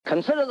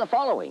Consider the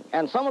following,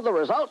 and some of the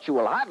results you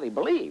will hardly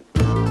believe.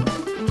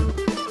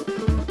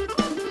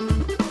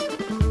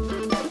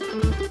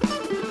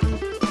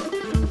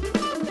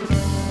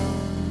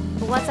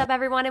 What's up,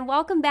 everyone, and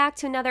welcome back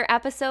to another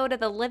episode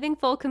of the Living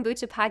Full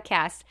Kombucha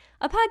podcast,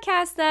 a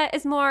podcast that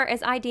is more,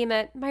 as I deem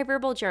it, my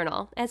verbal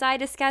journal, as I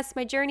discuss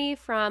my journey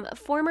from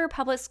former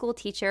public school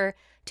teacher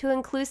to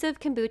inclusive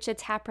kombucha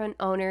taproom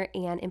owner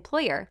and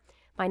employer.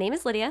 My name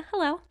is Lydia.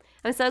 Hello.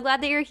 I'm so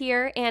glad that you're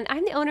here, and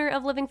I'm the owner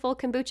of Living Full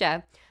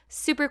Kombucha.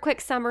 Super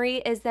quick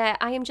summary is that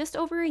I am just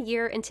over a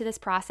year into this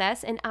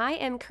process, and I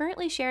am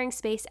currently sharing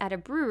space at a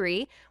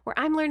brewery where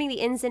I'm learning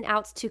the ins and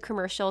outs to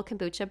commercial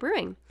kombucha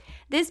brewing.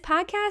 This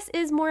podcast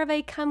is more of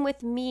a come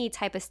with me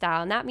type of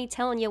style, not me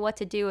telling you what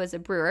to do as a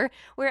brewer,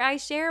 where I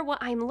share what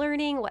I'm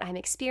learning, what I'm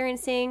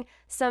experiencing,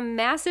 some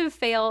massive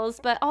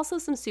fails, but also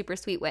some super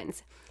sweet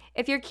wins.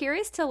 If you're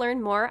curious to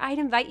learn more, I'd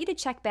invite you to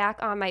check back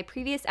on my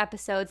previous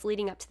episodes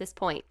leading up to this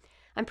point.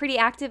 I'm pretty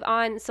active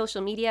on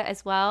social media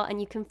as well,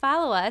 and you can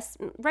follow us.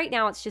 Right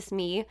now, it's just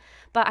me,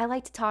 but I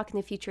like to talk in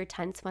the future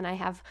tense when I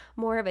have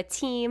more of a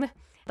team.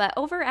 But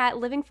over at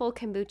Living Full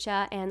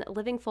Kombucha and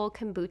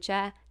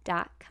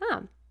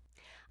livingfullkombucha.com.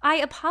 I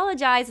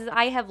apologize as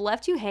I have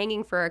left you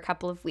hanging for a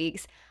couple of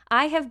weeks.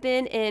 I have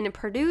been in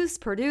produce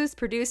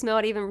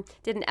mode. I even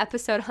did an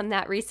episode on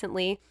that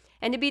recently.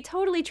 And to be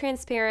totally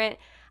transparent,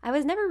 I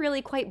was never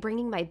really quite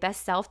bringing my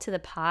best self to the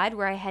pod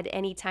where I had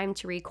any time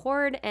to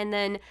record, and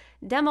then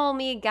demo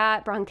me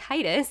got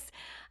bronchitis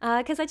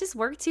because I just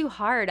worked too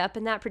hard up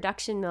in that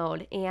production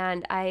mode,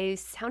 and I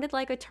sounded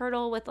like a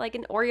turtle with like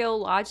an Oreo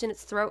lodged in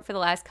its throat for the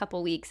last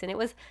couple weeks, and it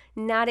was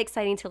not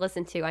exciting to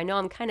listen to. I know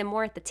I'm kind of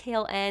more at the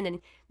tail end,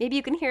 and maybe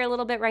you can hear a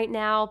little bit right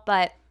now,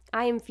 but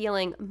I am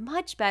feeling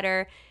much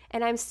better,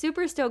 and I'm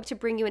super stoked to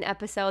bring you an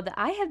episode that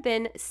I have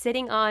been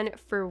sitting on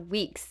for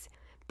weeks.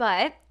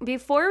 But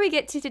before we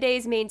get to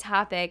today's main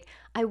topic,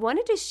 I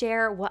wanted to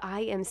share what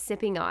I am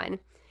sipping on.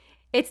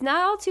 It's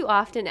not all too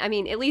often,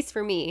 at least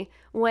for me,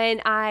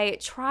 when I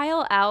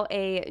trial out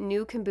a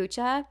new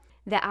kombucha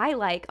that I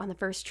like on the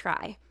first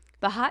try.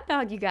 But hot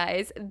dog, you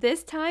guys,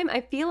 this time I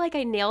feel like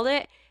I nailed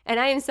it, and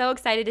I am so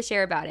excited to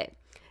share about it.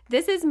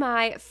 This is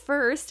my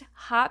first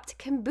hopped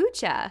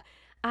kombucha.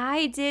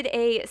 I did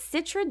a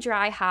Citra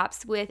dry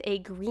hops with a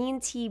green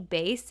tea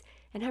base,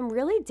 and I'm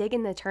really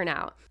digging the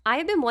turnout. I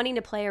have been wanting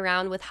to play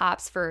around with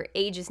hops for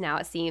ages now,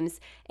 it seems,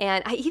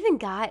 and I even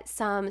got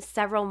some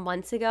several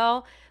months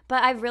ago,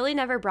 but I've really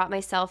never brought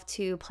myself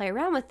to play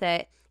around with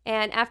it.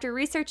 And after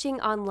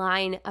researching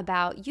online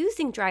about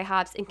using dry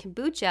hops in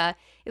kombucha,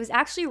 it was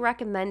actually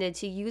recommended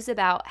to use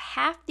about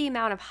half the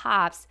amount of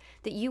hops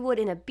that you would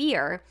in a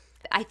beer.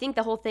 I think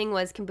the whole thing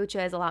was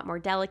kombucha is a lot more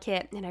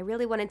delicate, and I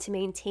really wanted to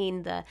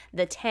maintain the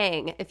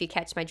tang, if you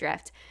catch my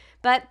drift.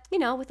 But,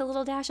 with a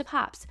little dash of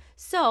hops.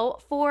 So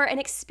for an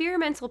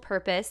experimental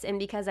purpose, and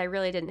because I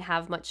really didn't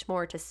have much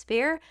more to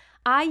spare,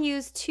 I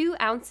used 2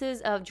 ounces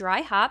of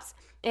dry hops,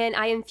 and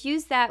I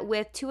infused that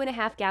with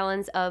 2.5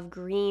 gallons of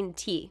green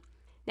tea.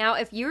 Now,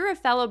 if you're a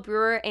fellow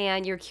brewer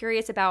and you're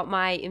curious about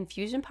my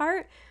infusion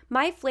part,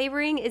 my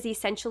flavoring is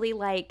essentially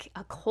like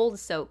a cold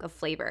soak of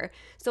flavor.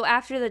 So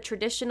after the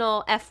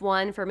traditional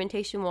F1,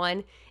 fermentation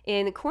 1,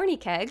 in corny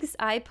kegs,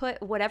 I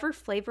put whatever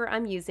flavor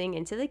I'm using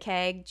into the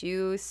keg,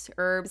 juice,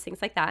 herbs,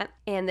 things like that,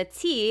 and the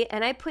tea,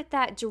 and I put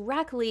that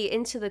directly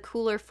into the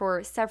cooler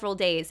for several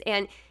days.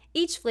 And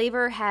each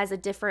flavor has a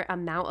different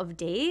amount of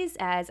days,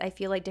 as I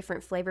feel like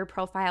different flavor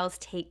profiles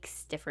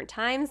takes different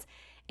times.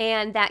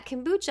 And that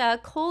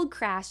kombucha cold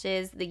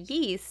crashes the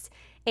yeast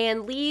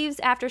and leaves,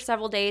 after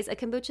several days, a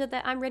kombucha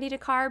that I'm ready to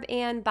carb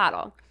and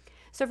bottle.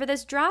 So for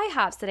this dry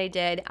hops that I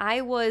did, I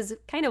was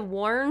kind of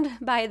warned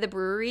by the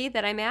brewery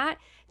that I'm at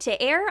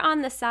to err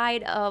on the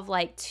side of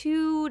like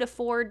 2 to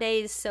 4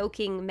 days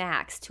soaking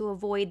max to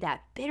avoid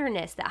that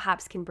bitterness that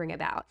hops can bring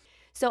about.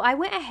 So I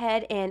went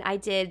ahead and I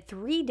did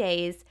 3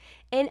 days,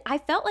 and I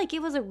felt like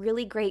it was a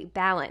really great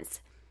balance.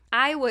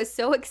 I was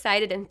so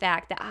excited, in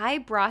fact, that I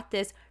brought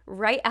this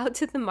right out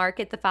to the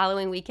market the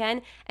following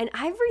weekend, and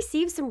I've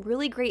received some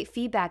really great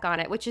feedback on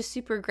it, which is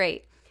super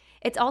great.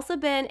 It's also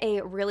been a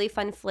really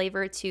fun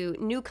flavor to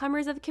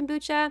newcomers of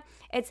kombucha.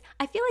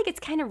 I feel like it's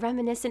kind of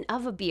reminiscent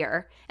of a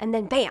beer, and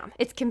then bam,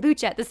 it's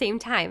kombucha at the same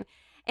time.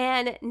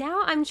 And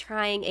now I'm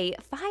trying a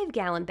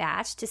 5-gallon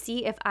batch to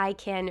see if I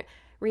can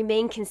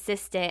remain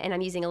consistent, and I'm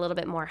using a little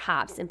bit more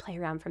hops and play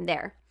around from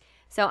there.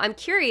 So I'm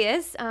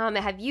curious,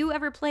 have you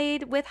ever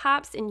played with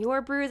hops in your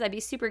brews? I'd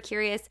be super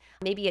curious.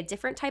 Maybe a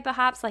different type of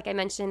hops. Like I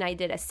mentioned, I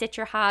did a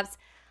Citra hops.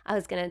 I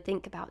was going to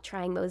think about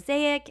trying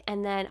Mosaic,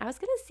 and then I was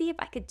going to see if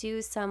I could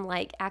do some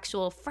like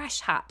actual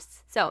fresh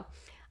hops. So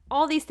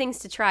all these things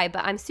to try,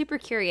 but I'm super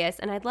curious,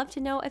 and I'd love to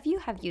know if you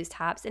have used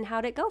hops and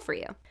how'd it go for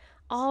you.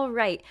 All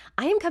right,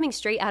 I am coming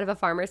straight out of a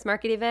farmer's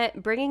market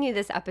event, bringing you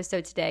this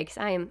episode today because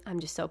I'm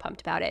just so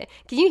pumped about it.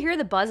 Can you hear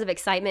the buzz of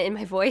excitement in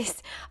my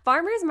voice?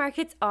 Farmer's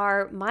markets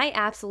are my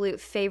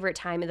absolute favorite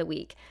time of the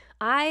week.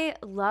 I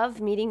love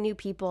meeting new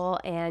people,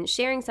 and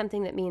sharing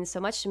something that means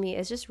so much to me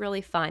is just really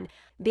fun.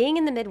 Being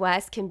in the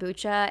Midwest,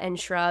 kombucha and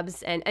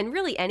shrubs and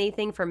really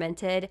anything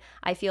fermented,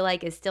 I feel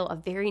like is still a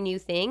very new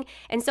thing.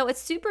 And so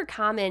it's super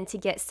common to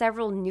get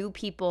several new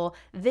people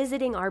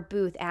visiting our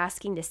booth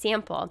asking to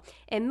sample.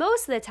 And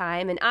most of the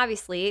time, and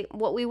obviously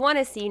what we want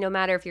to see no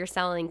matter if you're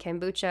selling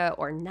kombucha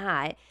or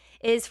not,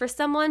 is for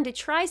someone to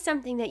try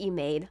something that you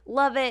made,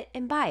 love it,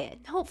 and buy it.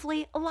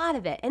 Hopefully a lot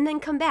of it, and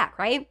then come back,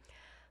 right?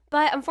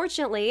 But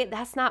unfortunately,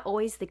 that's not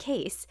always the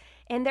case.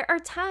 And there are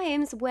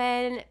times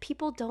when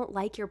people don't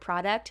like your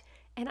product,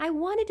 and I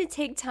wanted to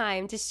take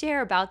time to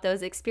share about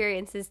those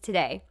experiences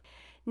today.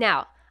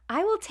 Now,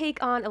 I will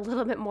take on a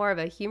little bit more of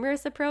a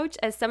humorous approach,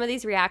 as some of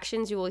these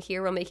reactions you will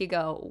hear will make you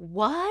go,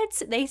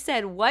 "What? They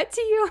said what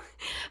to you?"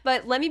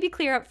 But let me be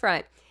clear up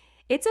front.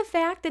 It's a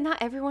fact that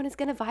not everyone is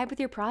going to vibe with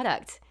your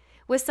product.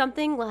 With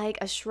something like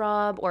a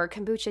shrub or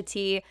kombucha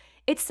tea,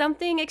 it's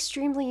something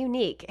extremely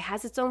unique. It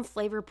has its own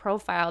flavor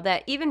profile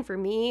that even for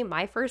me,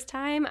 my first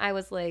time, I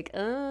was like,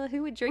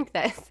 who would drink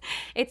this?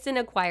 It's an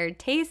acquired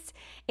taste,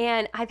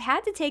 and I've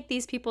had to take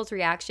these people's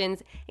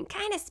reactions and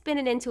kind of spin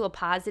it into a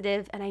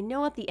positive, and I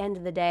know at the end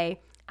of the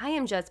day, I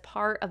am just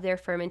part of their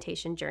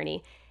fermentation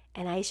journey,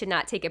 and I should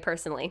not take it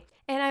personally.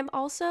 And I'm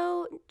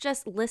also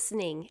just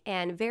listening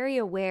and very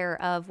aware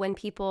of when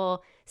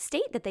people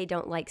state that they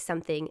don't like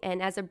something.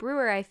 And as a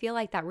brewer, I feel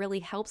like that really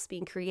helps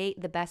me create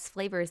the best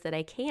flavors that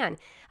I can.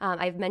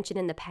 I've mentioned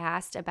in the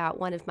past about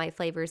one of my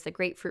flavors, the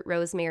grapefruit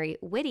rosemary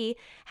witty,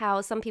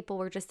 how some people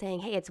were just saying,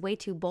 hey, it's way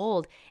too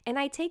bold. And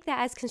I take that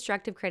as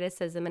constructive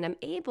criticism, and I'm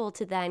able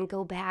to then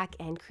go back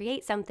and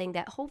create something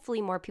that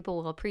hopefully more people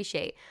will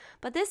appreciate.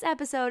 But this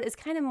episode is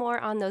kind of more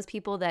on those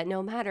people that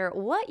no matter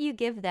what you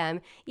give them,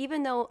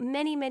 even though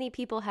many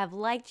people have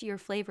liked your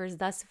flavors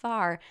thus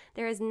far,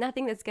 there is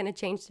nothing that's going to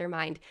change their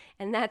mind.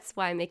 And that's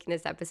why I'm making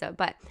this episode.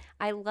 But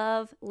I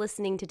love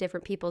listening to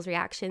different people's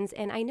reactions,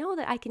 and I know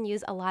that I can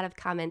use a lot of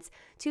comments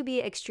to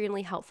be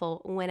extremely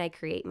helpful when I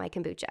create my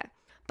kombucha.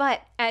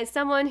 But as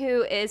someone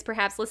who is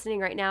perhaps listening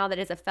right now that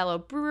is a fellow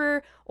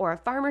brewer or a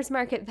farmer's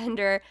market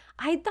vendor,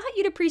 I thought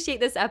you'd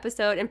appreciate this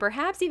episode and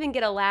perhaps even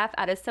get a laugh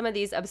out of some of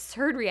these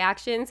absurd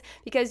reactions,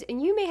 because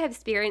you may have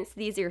experienced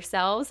these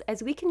yourselves,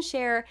 as we can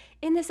share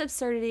in this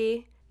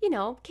absurdity,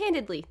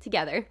 candidly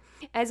together,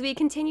 as we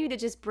continue to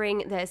just bring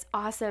this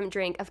awesome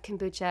drink of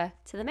kombucha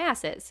to the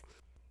masses.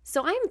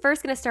 So I'm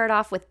first going to start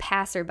off with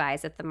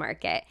passerbys at the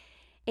market.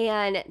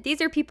 And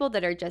these are people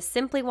that are just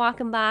simply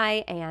walking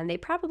by, and they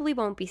probably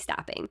won't be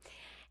stopping.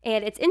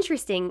 And it's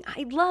interesting.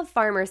 I love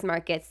farmers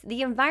markets.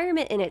 The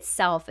environment in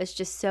itself is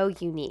just so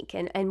unique,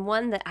 and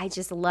one that I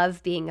just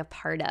love being a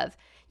part of.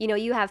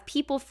 You have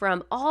people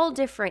from all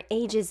different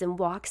ages and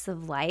walks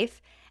of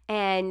life,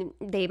 and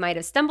they might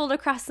have stumbled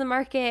across the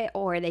market,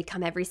 or they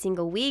come every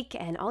single week,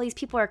 and all these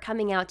people are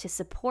coming out to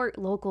support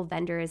local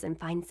vendors and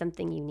find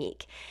something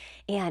unique.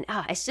 And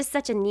it's just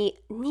such a neat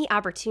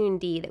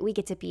opportunity that we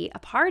get to be a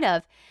part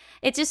of.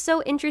 It's just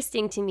so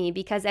interesting to me,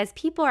 because as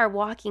people are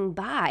walking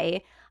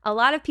by, a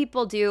lot of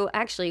people do,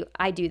 actually,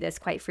 I do this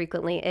quite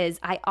frequently, is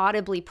I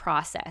audibly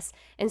process.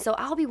 And so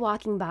I'll be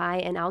walking by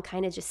and I'll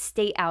kind of just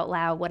state out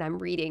loud what I'm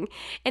reading.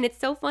 And it's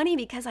so funny,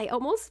 because I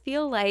almost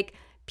feel like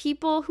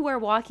people who are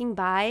walking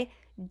by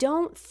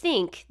don't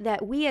think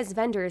that we as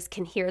vendors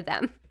can hear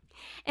them.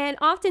 And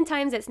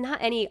oftentimes it's not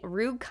any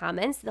rude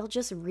comments. They'll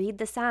just read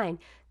the sign.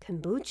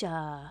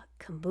 Kombucha,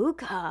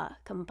 kombucha,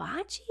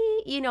 kombachi.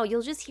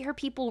 You'll just hear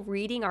people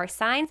reading our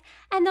signs,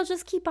 and they'll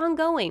just keep on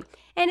going.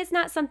 And it's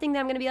not something that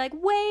I'm going to be like,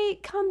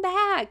 wait, come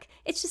back.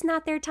 It's just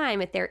not their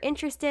time. If they're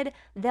interested,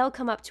 they'll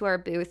come up to our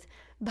booth.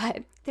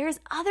 But there's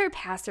other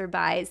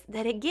passerbys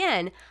that,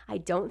 again, I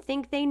don't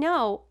think they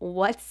know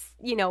what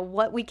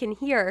we can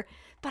hear.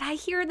 But I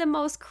hear the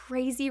most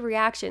crazy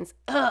reactions.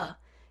 Ugh.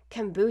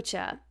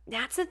 Kombucha.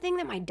 That's the thing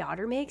that my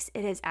daughter makes.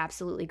 It is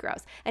absolutely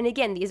gross. And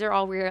again, these are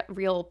all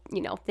real,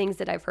 things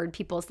that I've heard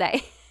people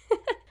say.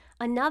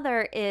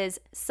 Another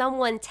is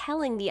someone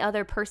telling the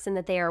other person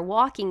that they are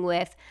walking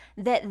with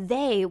that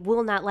they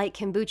will not like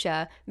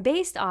kombucha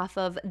based off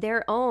of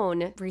their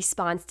own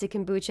response to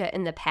kombucha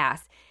in the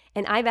past.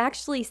 And I've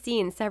actually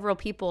seen several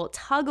people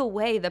tug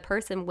away the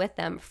person with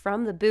them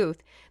from the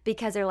booth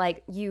because they're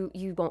like, you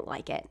won't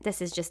like it.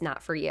 This is just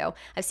not for you.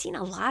 I've seen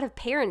a lot of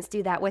parents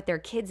do that with their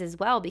kids as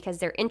well, because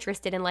they're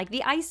interested in, like,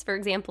 the ice, for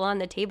example, on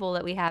the table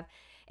that we have.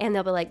 And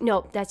they'll be like,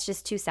 no, that's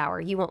just too sour.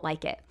 You won't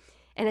like it.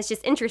 And it's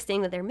just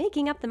interesting that they're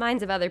making up the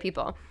minds of other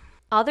people.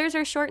 Others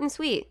are short and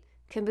sweet.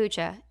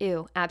 Kombucha,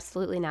 ew,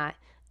 absolutely not.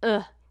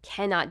 Ugh.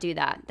 Cannot do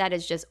that. That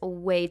is just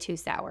way too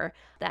sour.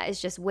 That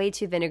is just way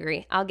too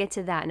vinegary. I'll get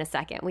to that in a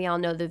second. We all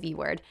know the V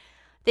word.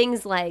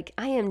 Things like,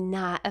 I am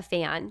not a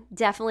fan.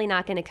 Definitely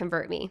not going to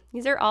convert me.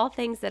 These are all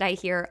things that I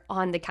hear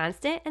on the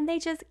constant, and they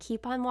just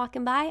keep on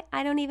walking by.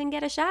 I don't even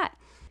get a shot.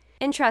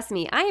 And trust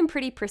me, I am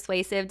pretty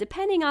persuasive.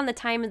 Depending on the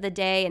time of the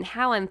day and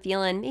how I'm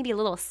feeling, maybe a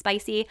little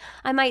spicy,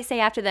 I might say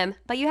after them,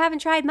 but you haven't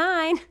tried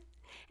mine.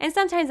 And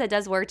sometimes that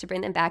does work to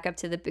bring them back up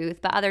to the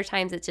booth, but other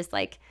times it's just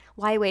like,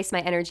 why waste my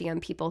energy on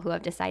people who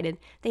have decided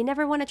they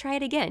never want to try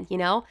it again, you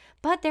know?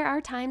 But there are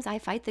times I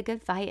fight the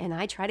good fight and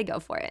I try to go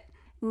for it.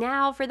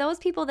 Now, for those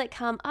people that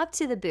come up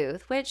to the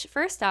booth, which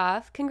first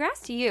off,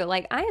 congrats to you.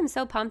 Like, I am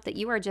so pumped that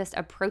you are just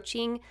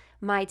approaching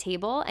my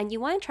table and you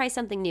want to try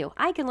something new.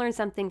 I can learn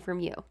something from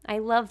you. I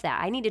love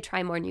that. I need to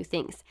try more new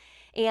things.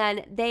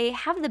 And they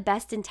have the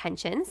best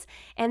intentions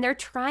and they're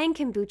trying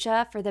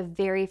kombucha for the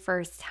very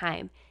first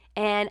time.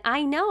 And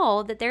I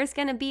know that there's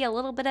going to be a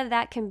little bit of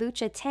that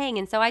kombucha tang.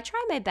 And so I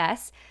try my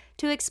best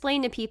to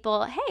explain to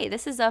people, hey,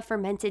 this is a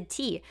fermented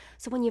tea.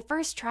 So when you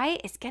first try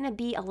it, it's going to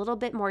be a little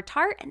bit more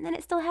tart and then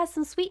it still has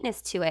some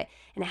sweetness to it.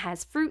 And it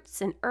has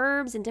fruits and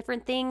herbs and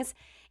different things.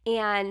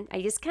 And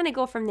I just kind of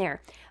go from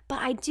there. But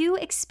I do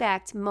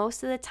expect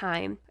most of the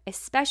time,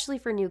 especially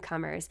for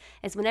newcomers,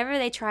 is whenever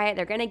they try it,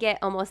 they're going to get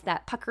almost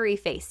that puckery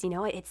face. You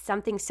know, it's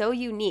something so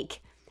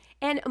unique.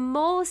 And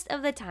most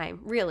of the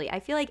time, really, I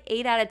feel like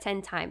 8 out of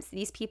 10 times,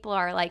 these people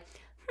are like,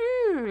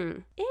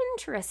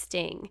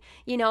 interesting.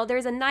 You know,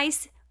 there's a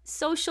nice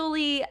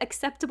socially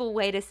acceptable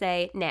way to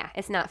say, nah,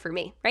 it's not for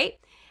me, right?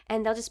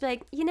 And they'll just be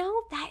like, you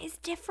know, that is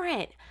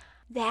different.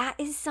 That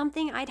is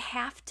something I'd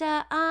have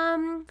to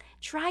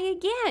try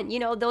again. You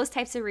know, those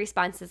types of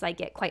responses I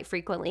get quite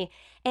frequently.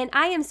 And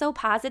I am so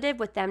positive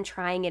with them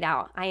trying it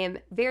out. I am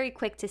very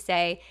quick to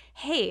say,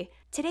 hey,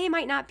 today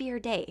might not be your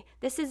day.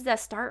 This is the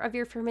start of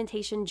your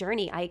fermentation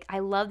journey. I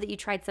love that you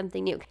tried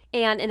something new.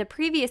 And in a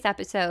previous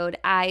episode,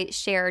 I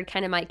shared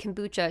kind of my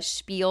kombucha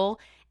spiel.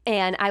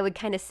 And I would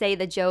kind of say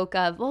the joke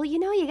of, well, you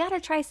know, you got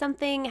to try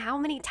something how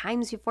many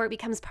times before it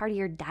becomes part of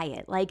your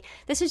diet? Like,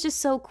 this is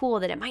just so cool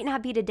that it might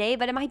not be today,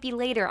 but it might be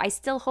later. I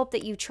still hope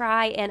that you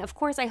try. And of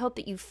course, I hope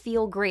that you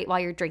feel great while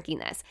you're drinking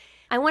this.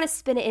 I want to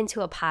spin it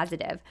into a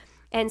positive.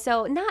 And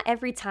so not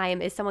every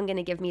time is someone going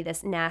to give me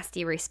this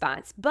nasty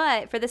response.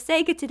 But for the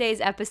sake of today's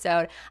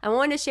episode, I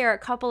want to share a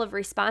couple of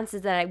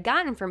responses that I've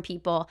gotten from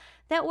people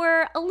that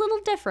were a little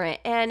different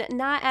and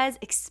not as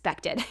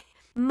expected.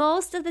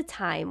 Most of the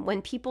time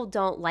when people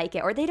don't like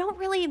it, or they don't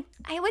really,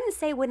 I wouldn't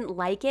say wouldn't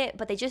like it,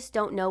 but they just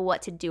don't know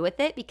what to do with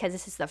it because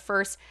this is the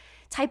first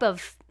type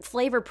of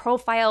flavor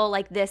profile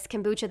like this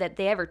kombucha that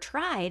they ever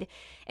tried.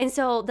 And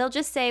so they'll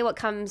just say what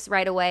comes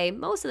right away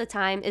most of the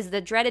time is the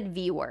dreaded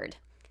V word.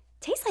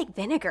 Tastes like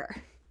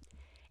vinegar.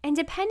 And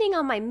depending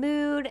on my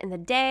mood and the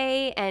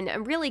day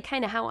and really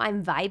kind of how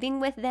I'm vibing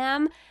with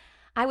them,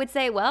 I would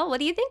say, well, what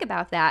do you think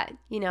about that?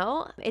 You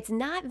know, it's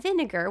not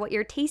vinegar. What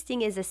you're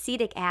tasting is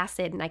acetic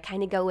acid. And I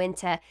kind of go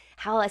into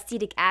how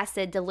acetic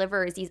acid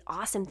delivers these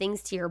awesome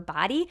things to your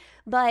body.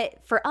 But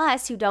for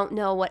us who don't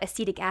know what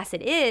acetic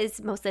acid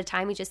is, most of the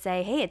time we just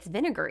say, hey, it's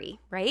vinegary,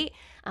 right?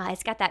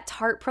 It's got that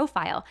tart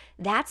profile.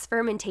 That's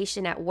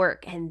fermentation at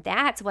work. And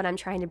that's what I'm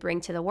trying to bring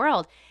to the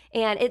world.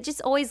 And it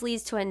just always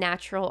leads to a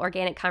natural,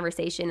 organic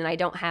conversation. And I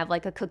don't have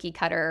like a cookie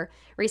cutter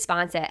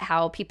response at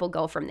how people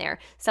go from there.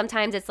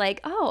 Sometimes it's like,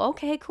 oh,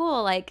 okay,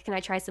 cool. Like, can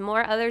I try some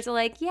more? Others are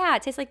like, yeah,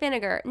 it tastes like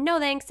vinegar. No,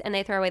 thanks. And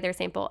they throw away their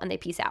sample and they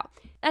peace out.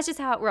 That's just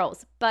how it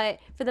rolls. But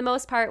for the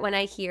most part, when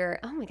I hear,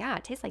 oh my God,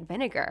 it tastes like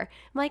vinegar,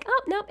 I'm like,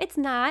 oh, no, it's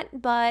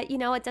not. But, you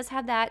know, it does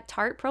have that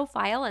tart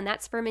profile and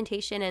that's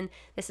fermentation. And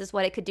this is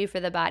what it could do for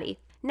the body.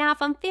 Now,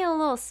 if I'm feeling a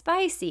little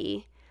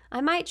spicy, I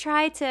might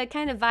try to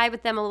kind of vibe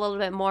with them a little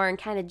bit more and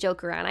kind of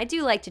joke around. I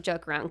do like to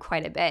joke around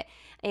quite a bit.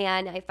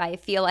 And if I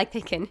feel like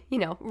they can, you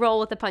know, roll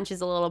with the punches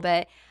a little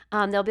bit,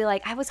 they'll be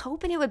like, I was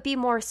hoping it would be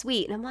more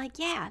sweet. And I'm like,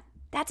 yeah,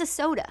 that's a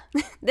soda.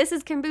 This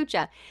is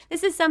kombucha.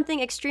 This is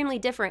something extremely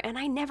different. And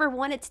I never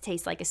want it to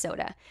taste like a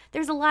soda.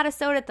 There's a lot of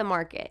soda at the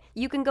market.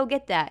 You can go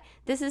get that.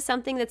 This is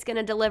something that's going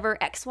to deliver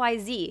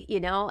XYZ,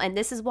 you know, and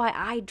this is why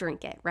I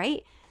drink it,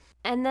 right?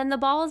 And then the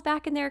ball is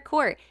back in their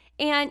court.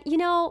 And, you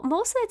know,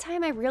 most of the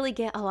time I really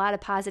get a lot of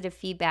positive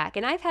feedback.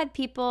 And I've had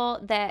people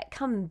that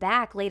come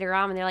back later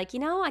on and they're like, you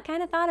know, I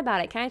kind of thought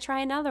about it. Can I try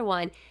another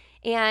one?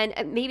 And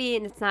maybe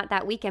it's not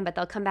that weekend, but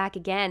they'll come back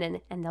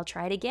again and they'll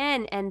try it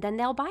again and then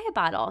they'll buy a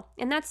bottle.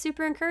 And that's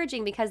super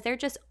encouraging because they're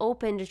just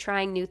open to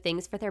trying new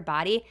things for their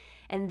body.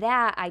 And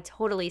that I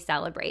totally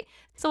celebrate.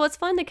 So it's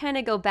fun to kind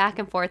of go back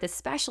and forth,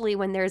 especially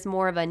when there's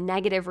more of a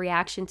negative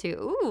reaction to,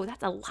 ooh,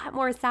 that's a lot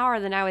more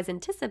sour than I was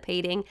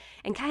anticipating,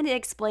 and kind of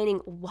explaining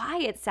why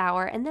it's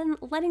sour and then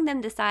letting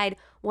them decide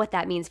what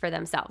that means for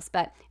themselves.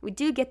 But we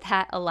do get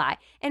that a lot.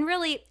 And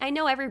really, I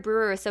know every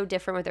brewer is so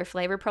different with their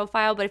flavor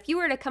profile, but if you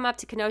were to come up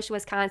to Kenosha,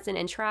 Wisconsin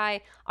and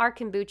try our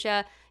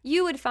kombucha,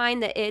 you would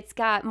find that it's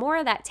got more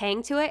of that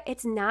tang to it.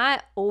 It's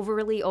not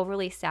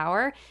overly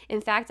sour.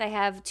 In fact, I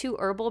have 2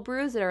 herbal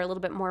brews that are a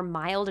little bit more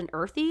mild and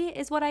earthy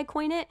is what I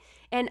coin it.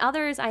 And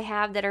others I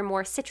have that are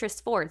more citrus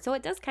forward. So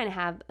it does kind of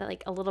have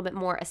like a little bit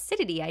more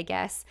acidity, I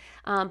guess.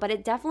 But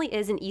it definitely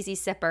is an easy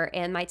sipper.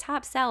 And my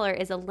top seller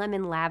is a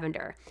lemon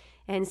lavender.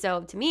 And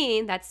so to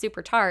me, that's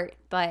super tart,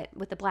 but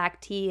with the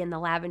black tea and the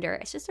lavender,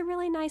 it's just a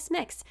really nice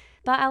mix.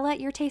 But I'll let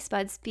your taste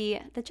buds be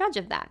the judge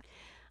of that.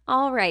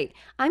 All right,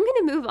 I'm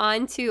going to move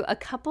on to a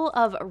couple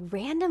of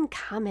random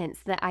comments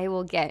that I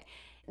will get.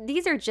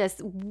 These are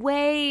just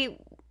way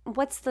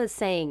what's the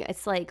saying?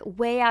 It's like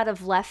way out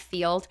of left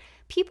field.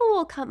 People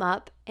will come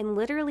up and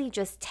literally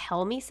just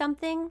tell me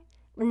something,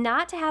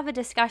 not to have a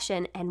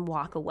discussion, and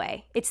walk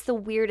away. It's the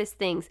weirdest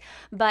things.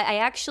 But I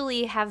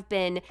actually have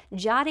been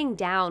jotting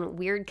down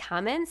weird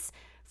comments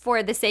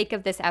for the sake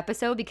of this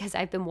episode because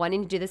I've been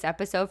wanting to do this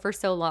episode for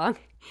so long.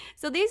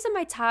 So these are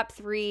my top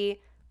 3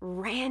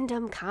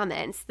 random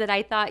comments that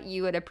I thought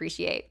you would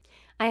appreciate.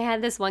 I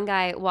had this one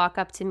guy walk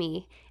up to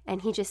me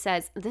and he just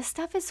says, "This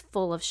stuff is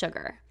full of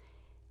sugar."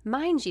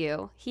 Mind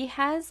you, he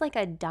has like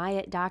a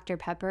diet Dr.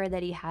 Pepper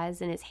that he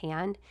has in his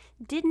hand,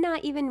 did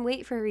not even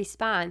wait for a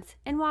response,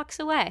 and walks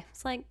away.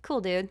 It's like,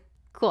 cool, dude.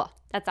 Cool.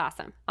 That's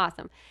awesome.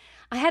 Awesome.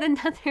 I had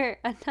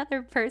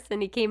another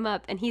person, he came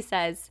up and he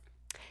says,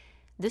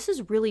 "This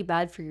is really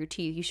bad for your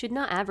teeth. You should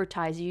not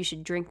advertise you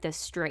should drink this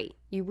straight.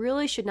 You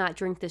really should not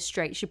drink this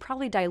straight. You should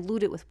probably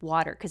dilute it with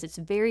water because it's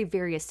very,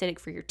 very acidic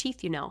for your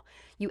teeth, you know.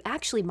 You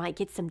actually might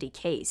get some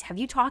decays. Have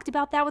you talked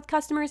about that with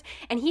customers?"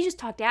 And he just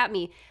talked at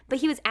me, but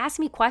he was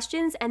asking me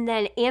questions and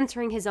then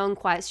answering his own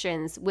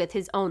questions with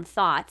his own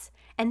thoughts.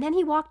 And then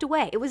he walked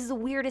away. It was the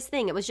weirdest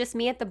thing. It was just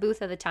me at the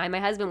booth at the time. My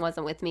husband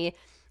wasn't with me.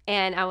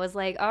 And I was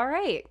like, all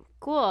right,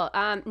 cool.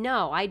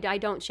 No, I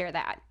don't share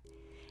that.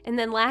 And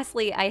then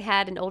lastly, I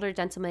had an older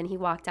gentleman. He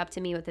walked up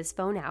to me with his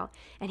phone out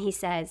and he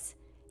says,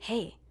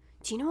 "Hey,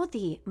 do you know what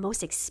the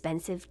most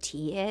expensive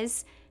tea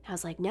is?" And I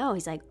was like, "No."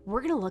 He's like, "We're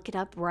going to look it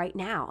up right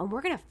now and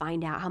we're going to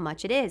find out how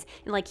much it is."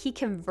 And like he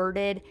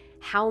converted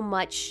how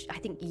much, I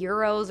think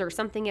euros or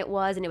something it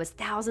was, and it was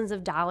thousands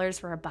of dollars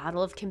for a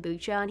bottle of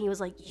kombucha. And he was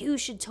like, "You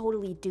should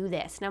totally do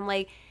this." And I'm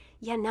like,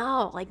 yeah,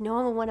 no, like no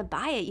one will want to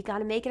buy it. You got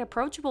to make it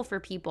approachable for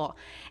people.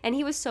 And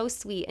he was so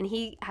sweet. And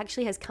he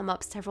actually has come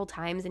up several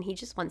times and he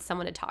just wants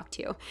someone to talk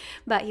to.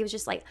 But he was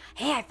just like,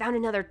 "Hey, I found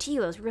another tea. It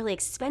was really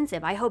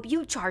expensive. I hope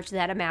you charge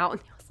that amount."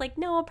 And I was like,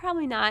 "No,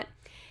 probably not."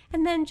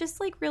 And then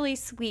just like really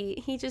sweet,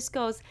 he just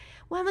goes,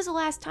 "When was the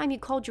last time you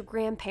called your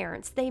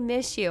grandparents? They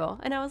miss you."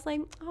 And I was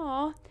like,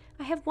 "Oh,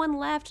 I have one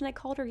left and I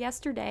called her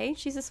yesterday.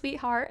 She's a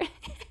sweetheart."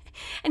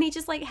 And he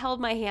just like held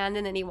my hand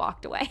and then he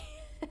walked away.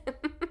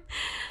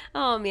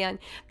 Oh man.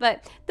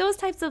 But those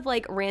types of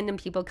like random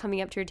people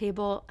coming up to your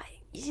table,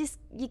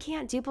 you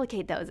can't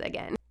duplicate those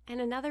again. And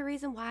another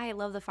reason why I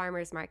love the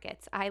farmers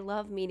markets, I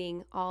love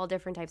meeting all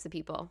different types of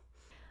people.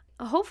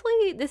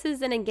 Hopefully this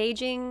is an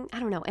engaging,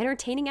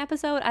 entertaining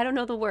episode. I don't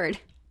know the word,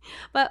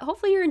 but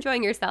hopefully you're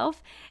enjoying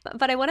yourself.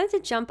 But I wanted to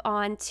jump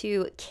on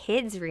to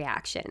kids'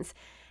 reactions.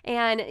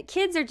 And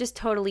kids are just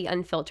totally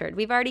unfiltered.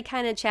 We've already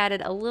kind of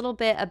chatted a little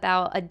bit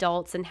about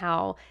adults and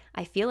how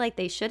I feel like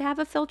they should have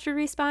a filtered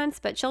response,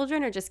 but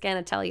children are just going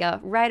to tell you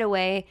right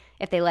away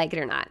if they like it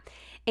or not.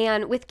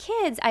 And with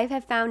kids, I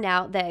have found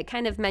out that,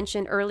 kind of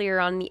mentioned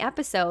earlier on in the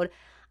episode,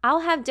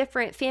 I'll have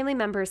different family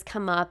members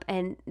come up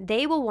and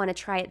they will want to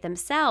try it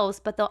themselves,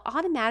 but they'll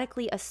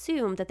automatically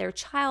assume that their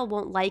child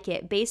won't like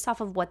it based off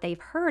of what they've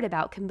heard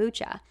about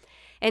kombucha.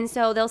 And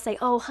so they'll say,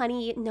 "Oh,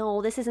 honey, no,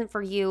 this isn't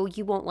for you.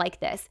 You won't like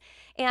this."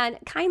 And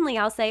kindly,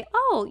 I'll say,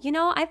 "Oh,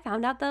 I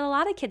found out that a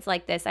lot of kids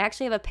like this. I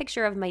actually have a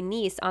picture of my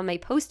niece on my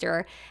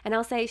poster." And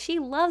I'll say, "She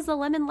loves the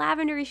lemon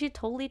lavender. You should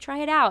totally try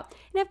it out."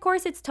 And of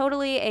course, it's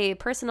totally a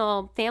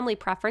personal family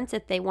preference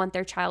if they want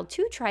their child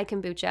to try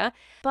kombucha.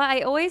 But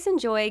I always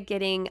enjoy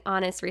getting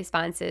honest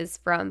responses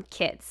from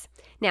kids.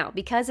 Now,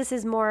 because this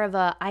is more of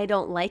a I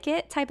don't like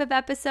it type of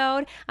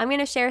episode, I'm going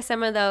to share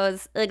some of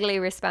those ugly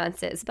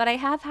responses. But I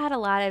have had a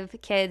lot of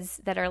kids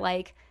that are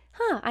like,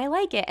 I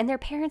like it. And their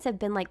parents have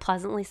been like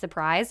pleasantly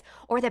surprised.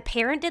 Or the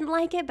parent didn't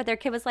like it, but their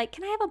kid was like,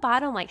 "Can I have a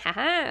bottle?" I'm like,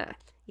 haha.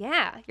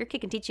 Yeah, your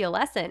kid can teach you a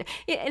lesson.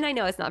 And I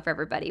know it's not for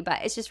everybody,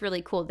 but it's just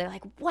really cool. They're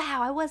like,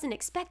 "Wow, I wasn't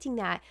expecting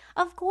that."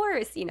 Of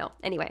course,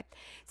 Anyway,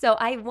 so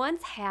I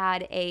once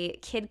had a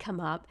kid come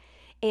up.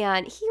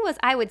 And he was,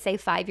 I would say,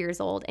 5 years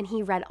old, and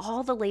he read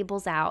all the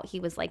labels out. He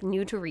was like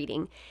new to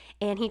reading,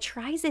 and he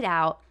tries it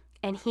out,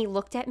 and he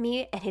looked at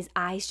me, and his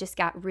eyes just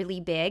got really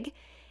big,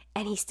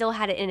 and he still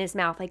had it in his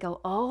mouth. I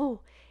go,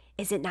 "Oh,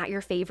 is it not your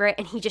favorite?"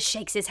 And he just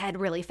shakes his head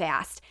really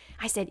fast.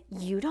 I said,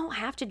 "You don't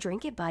have to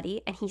drink it,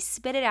 buddy." And he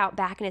spit it out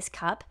back in his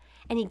cup,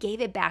 and he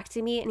gave it back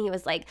to me, and he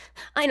was like,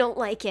 "I don't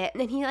like it." And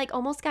then he like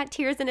almost got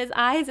tears in his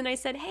eyes, and I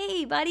said,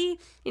 "Hey, buddy,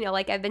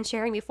 like I've been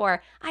sharing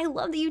before, I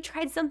love that you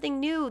tried something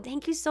new.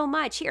 Thank you so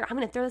much. Here, I'm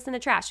going to throw this in the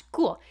trash."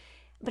 Cool.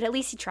 But at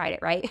least he tried it,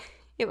 right?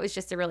 It was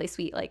just a really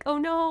sweet, like, "Oh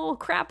no,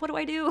 crap, what do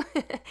I do?"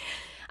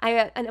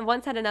 I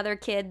once had another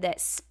kid that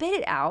spit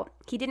it out.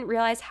 He didn't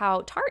realize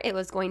how tart it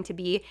was going to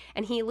be,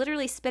 and he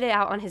literally spit it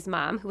out on his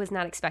mom, who was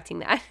not expecting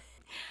that.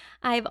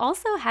 I've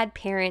also had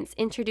parents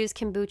introduce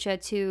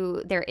kombucha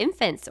to their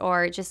infants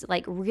or just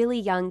like really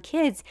young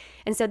kids.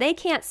 And so they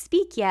can't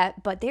speak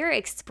yet, but their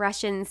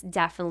expressions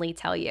definitely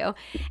tell you.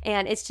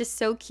 And it's just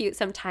so cute.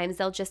 Sometimes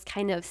they'll just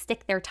kind of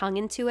stick their tongue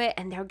into it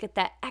and they'll get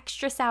that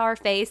extra sour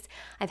face.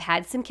 I've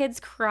had some kids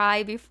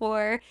cry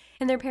before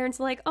and their parents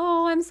are like,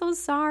 "Oh, I'm so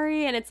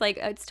sorry." And it's like,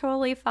 it's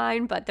totally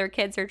fine. But their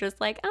kids are just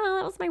like, "Oh,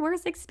 that was my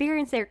worst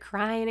experience." They're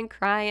crying and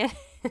crying.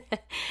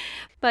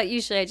 But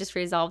usually I just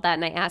resolve that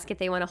and I ask if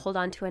they want to hold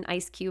on to an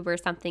ice cube or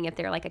something if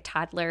they're like a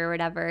toddler or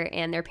whatever,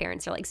 and their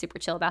parents are like super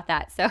chill about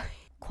that. So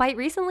quite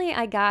recently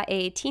I got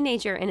a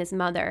teenager and his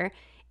mother,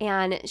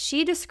 and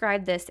she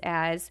described this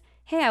as,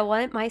 hey, I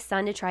want my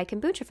son to try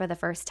kombucha for the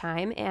first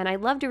time, and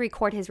I'd love to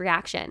record his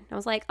reaction. I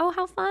was like, oh,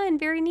 how fun,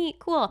 very neat,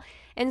 cool.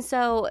 And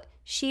so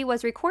she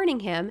was recording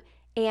him,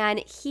 and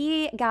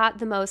he got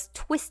the most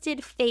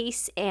twisted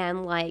face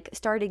and like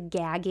started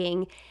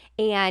gagging,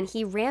 and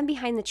he ran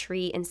behind the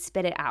tree and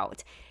spit it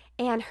out.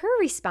 And her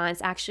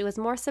response actually was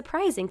more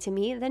surprising to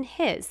me than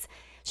his.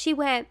 She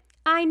went,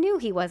 I knew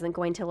he wasn't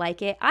going to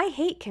like it. I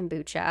hate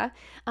kombucha,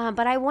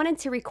 but I wanted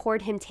to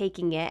record him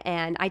taking it,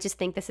 and I just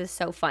think this is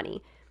so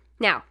funny.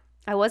 Now,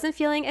 I wasn't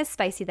feeling as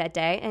spicy that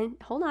day, and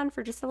hold on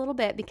for just a little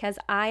bit because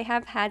I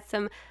have had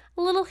some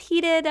little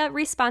heated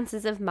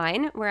responses of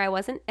mine where I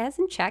wasn't as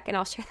in check, and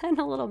I'll share that in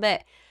a little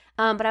bit.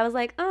 But I was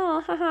like,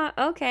 oh,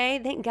 haha, okay,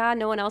 thank God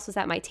no one else was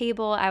at my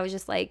table. I was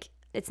just like,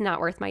 it's not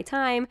worth my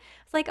time.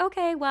 It's like,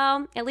 okay,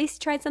 well, at least you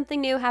tried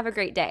something new. Have a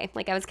great day.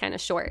 Like, I was kind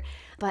of short,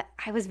 but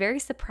I was very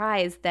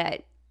surprised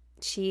that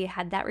she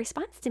had that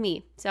response to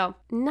me. So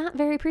not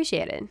very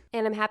appreciated.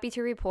 And I'm happy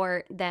to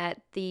report that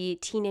the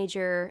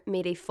teenager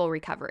made a full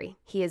recovery.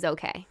 He is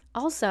okay.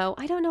 Also,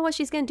 I don't know what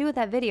she's going to do with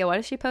that video. What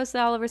if she posts it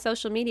all over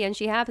social media and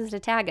she happens to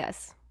tag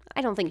us?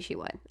 I don't think she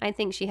would. I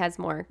think she has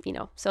more,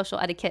 social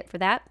etiquette for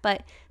that,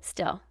 but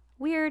still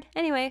weird.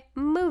 Anyway,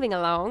 moving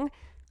along.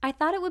 I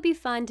thought it would be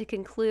fun to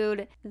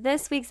conclude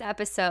this week's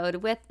episode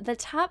with the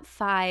top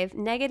 5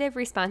 negative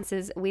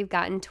responses we've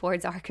gotten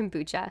towards our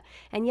kombucha.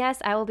 And yes,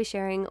 I will be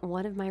sharing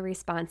one of my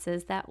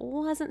responses that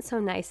wasn't so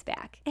nice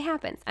back. It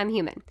happens. I'm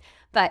human.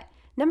 But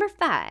number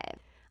 5,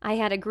 I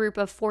had a group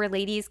of 4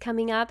 ladies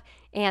coming up,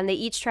 and they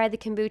each tried the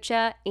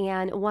kombucha,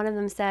 and one of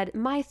them said,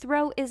 "My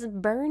throat is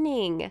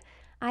burning.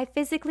 I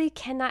physically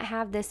cannot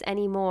have this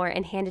anymore,"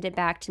 and handed it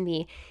back to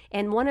me.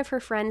 And one of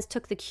her friends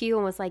took the cue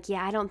and was like,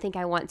 yeah, I don't think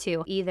I want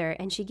to either.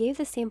 And she gave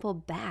the sample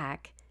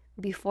back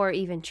before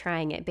even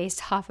trying it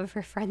based off of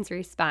her friend's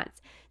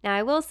response. Now,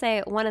 I will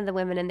say one of the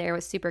women in there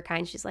was super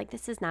kind. She's like,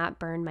 this does not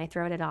burn my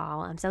throat at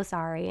all. I'm so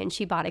sorry. And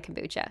she bought a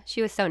kombucha.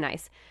 She was so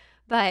nice.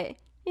 But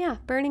yeah,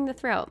 burning the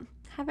throat.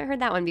 Haven't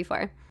heard that one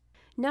before.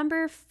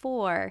 Number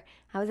 4,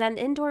 I was at an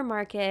indoor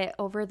market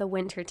over the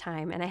winter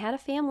time, and I had a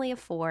family of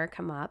 4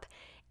 come up.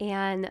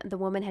 And the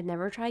woman had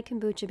never tried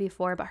kombucha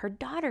before, but her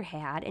daughter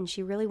had, and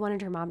she really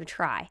wanted her mom to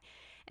try.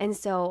 And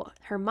so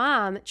her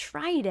mom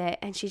tried it,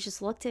 and she just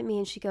looked at me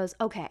and she goes,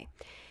 okay,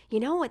 you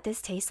know what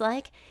this tastes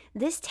like?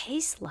 This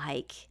tastes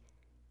like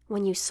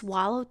when you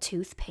swallow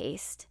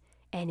toothpaste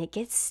and it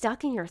gets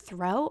stuck in your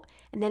throat,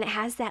 and then it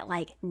has that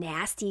like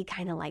nasty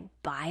kind of like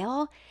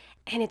bile,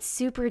 and it's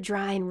super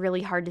dry and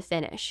really hard to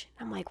finish.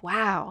 I'm like,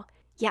 wow.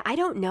 Yeah, I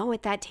don't know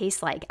what that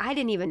tastes like. I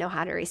didn't even know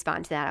how to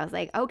respond to that. I was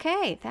like,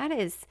 okay, that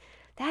is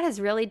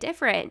really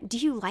different. Do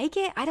you like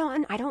it? I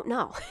don't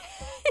know.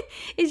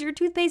 Is your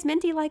toothpaste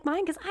minty like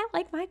mine? Because I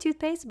like my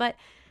toothpaste, but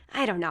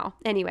I don't know.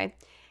 Anyway,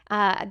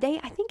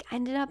 I think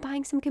ended up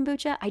buying some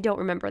kombucha. I don't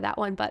remember that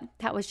one, but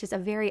that was just a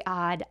very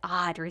odd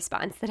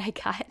response that I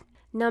got.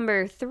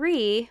 Number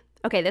 3.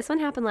 Okay, this one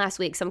happened last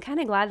week, so I'm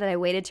kind of glad that I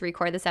waited to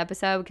record this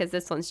episode because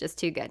this one's just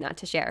too good not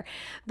to share.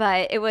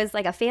 But it was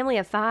like a family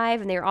of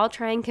 5, and they were all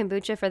trying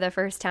kombucha for the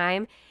first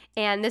time.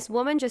 And this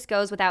woman just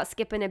goes without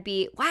skipping a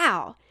beat,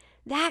 wow,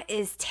 that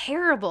is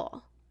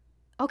terrible.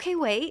 Okay,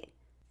 wait.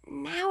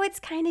 Now it's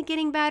kind of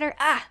getting better.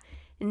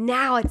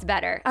 Now it's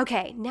better.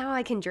 Okay, now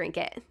I can drink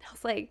it. I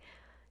was like,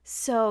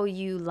 so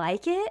you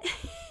like it?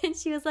 And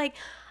she was like,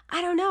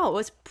 I don't know. It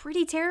was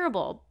pretty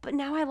terrible, but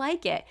now I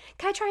like it.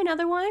 Can I try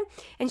another one?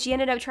 And she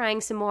ended up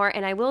trying some more,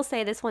 and I will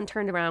say this one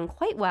turned around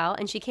quite well,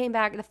 and she came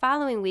back the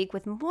following week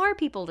with more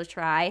people to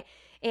try,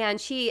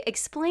 and she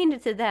explained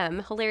it to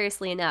them,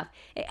 hilariously enough.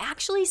 It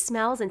actually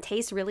smells and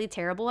tastes really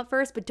terrible at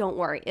first, but don't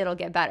worry, it'll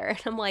get better.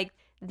 And I'm like,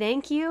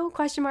 thank you, ?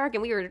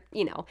 And we were,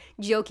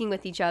 joking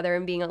with each other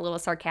and being a little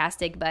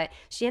sarcastic, but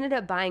she ended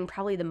up buying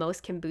probably the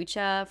most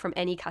kombucha from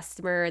any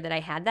customer that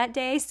I had that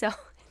day, so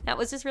that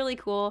was just really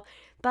cool.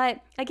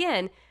 But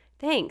again,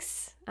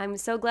 thanks. I'm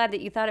so glad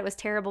that you thought it was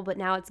terrible, but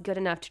now it's good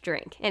enough to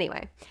drink.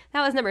 Anyway,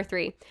 that was number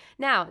 3.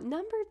 Now,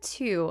 number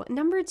 2.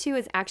 Number 2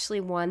 is actually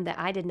one that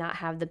I did not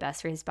have the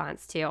best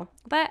response to,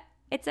 but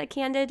it's a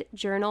candid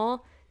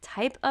journal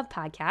type of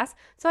podcast.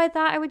 So I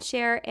thought I would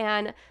share,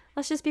 and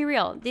let's just be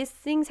real. These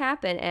things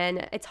happen,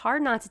 and it's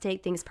hard not to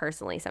take things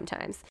personally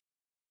sometimes.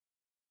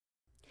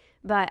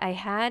 But I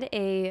had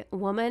a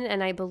woman,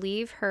 and I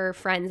believe her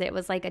friends, it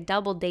was like a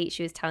double date,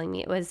 she was telling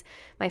me. It was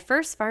my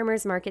first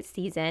farmer's market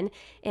season,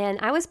 and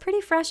I was pretty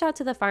fresh out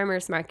to the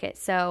farmer's market,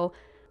 so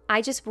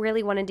I just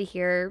really wanted to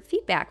hear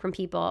feedback from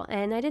people,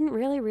 and I didn't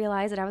really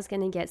realize that I was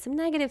going to get some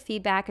negative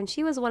feedback, and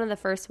she was one of the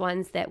first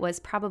ones that was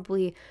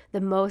probably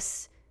the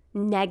most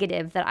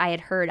negative that I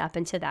had heard up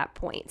until that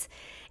point.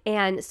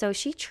 And so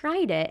she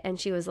tried it, and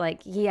she was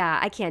like, yeah,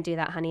 I can't do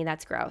that, honey.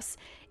 That's gross.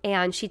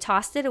 And she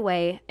tossed it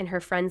away, and her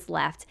friends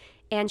left.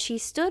 And she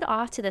stood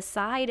off to the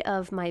side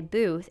of my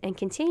booth and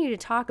continued to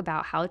talk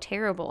about how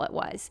terrible it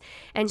was.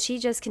 And she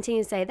just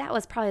continued to say, that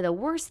was probably the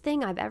worst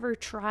thing I've ever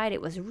tried.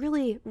 It was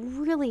really,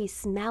 really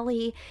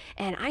smelly.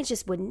 And I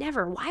just would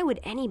never, why would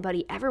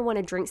anybody ever want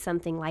to drink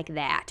something like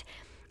that?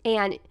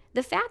 And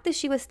the fact that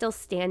she was still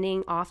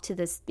standing off to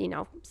this,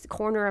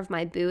 corner of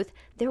my booth,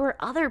 there were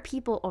other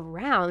people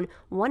around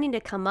wanting to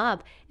come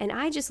up. And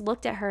I just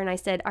looked at her and I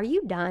said, are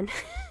you done?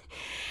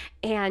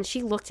 And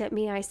she looked at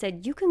me and I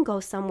said, you can go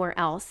somewhere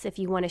else if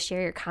you want to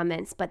share your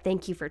comments, but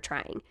thank you for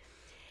trying.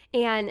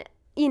 And,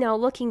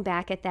 looking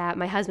back at that,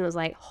 my husband was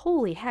like,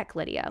 holy heck,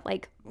 Lydia,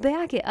 like,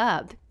 back it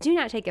up. Do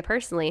not take it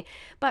personally.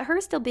 But her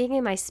still being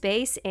in my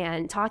space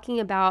and talking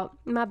about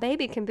my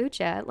baby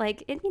kombucha,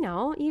 like,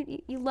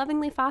 you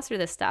lovingly foster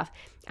this stuff.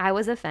 I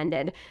was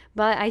offended,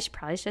 but I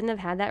probably shouldn't have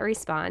had that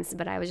response.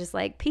 But I was just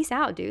like, peace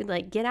out, dude,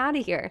 like, get out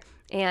of here.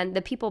 And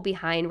the people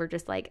behind were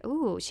just like,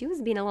 ooh, she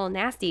was being a little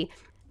nasty.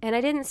 And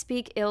I didn't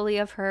speak illy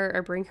of her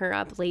or bring her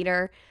up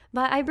later,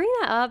 but I bring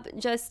that up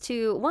just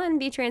to, one,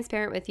 be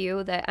transparent with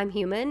you that I'm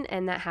human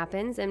and that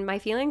happens and my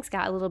feelings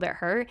got a little bit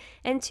hurt,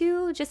 and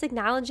two, just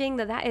acknowledging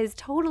that that is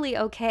totally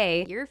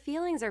okay. Your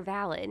feelings are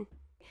valid.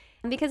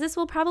 Because this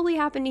will probably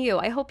happen to you.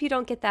 I hope you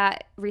don't get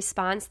that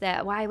response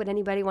that, why would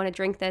anybody want to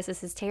drink this?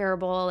 This is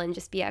terrible, and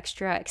just be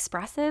extra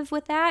expressive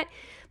with that.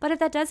 But if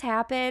that does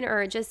happen,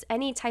 or just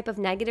any type of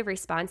negative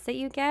response that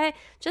you get,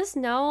 just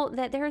know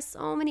that there are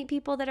so many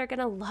people that are going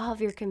to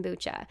love your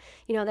kombucha.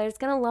 That's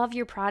going to love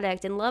your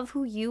product and love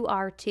who you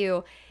are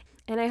too.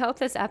 And I hope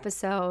this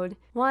episode,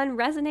 one,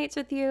 resonates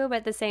with you, but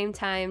at the same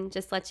time,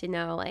 just let you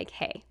know, like,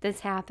 hey,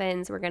 this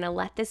happens. We're going to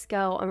let this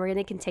go, and we're going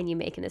to continue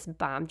making this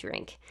bomb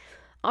drink.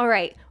 All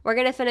right, we're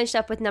going to finish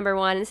up with number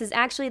one. This is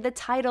actually the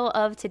title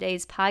of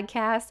today's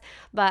podcast,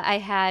 but I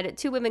had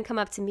two women come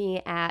up to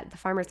me at the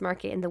farmer's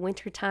market in the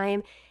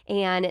wintertime,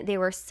 and they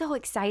were so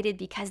excited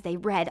because they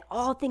read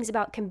all things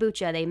about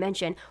kombucha. They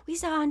mentioned, we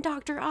saw on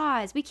Dr.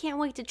 Oz, we can't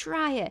wait to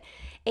try it.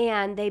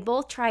 And they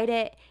both tried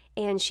it,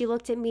 and she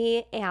looked at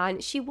me,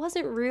 and she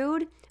wasn't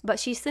rude, but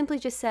she simply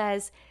just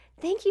says,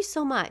 thank you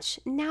so much.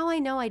 Now I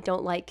know I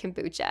don't like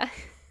kombucha.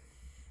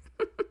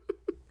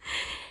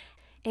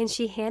 And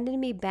she handed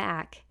me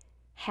back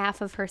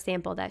half of her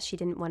sample that she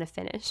didn't want to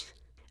finish.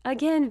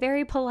 Again,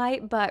 very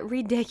polite, but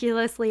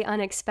ridiculously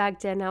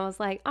unexpected. And I was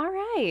like, all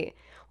right,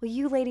 well,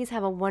 you ladies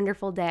have a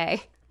wonderful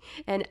day.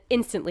 And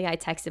instantly I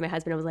texted my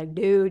husband. I was like,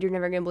 dude, you're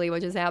never going to believe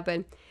what just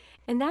happened.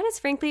 And that is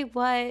frankly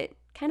what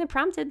kind of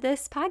prompted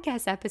this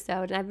podcast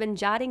episode. And I've been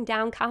jotting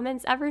down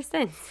comments ever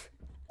since.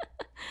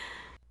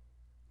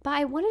 But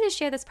I wanted to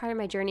share this part of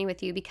my journey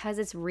with you because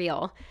it's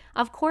real.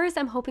 Of course,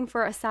 I'm hoping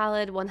for a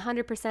solid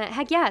 100%.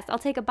 Heck yes, I'll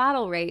take a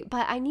bottle rate,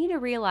 but I need to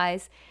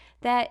realize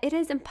that it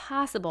is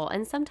impossible.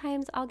 And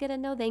sometimes I'll get a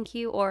no thank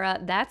you or a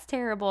that's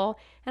terrible,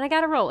 and I got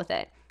to roll with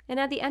it.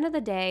 And at the end of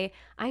the day,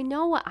 I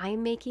know what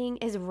I'm making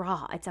is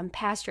raw. It's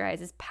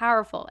unpasteurized. It's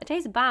powerful. It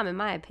tastes bomb in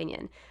my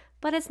opinion,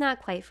 but it's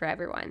not quite for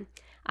everyone.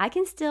 I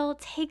can still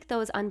take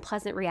those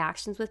unpleasant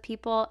reactions with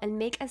people and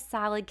make a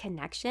solid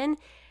connection.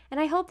 And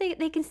I hope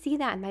they can see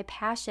that in my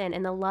passion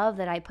and the love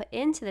that I put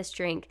into this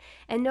drink,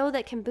 and know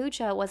that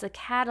kombucha was a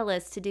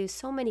catalyst to do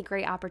so many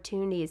great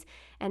opportunities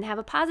and have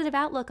a positive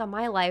outlook on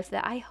my life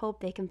that I hope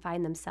they can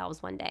find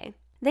themselves one day.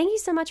 Thank you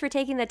so much for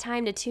taking the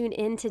time to tune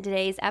in to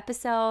today's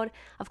episode.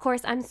 Of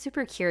course, I'm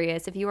super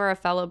curious if you are a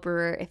fellow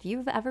brewer, if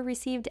you've ever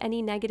received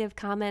any negative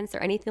comments or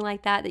anything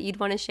like that you'd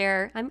want to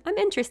share. I'm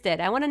interested.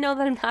 I want to know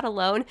that I'm not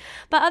alone.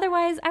 But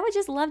otherwise, I would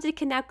just love to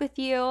connect with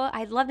you.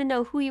 I'd love to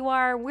know who you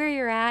are, where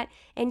you're at,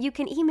 and you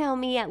can email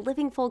me at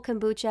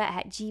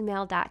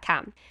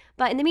livingfullkombucha@gmail.com.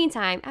 But in the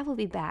meantime, I will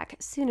be back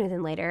sooner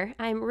than later.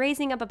 I'm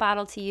raising up a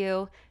bottle to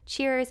you.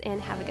 Cheers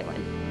and have a good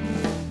one.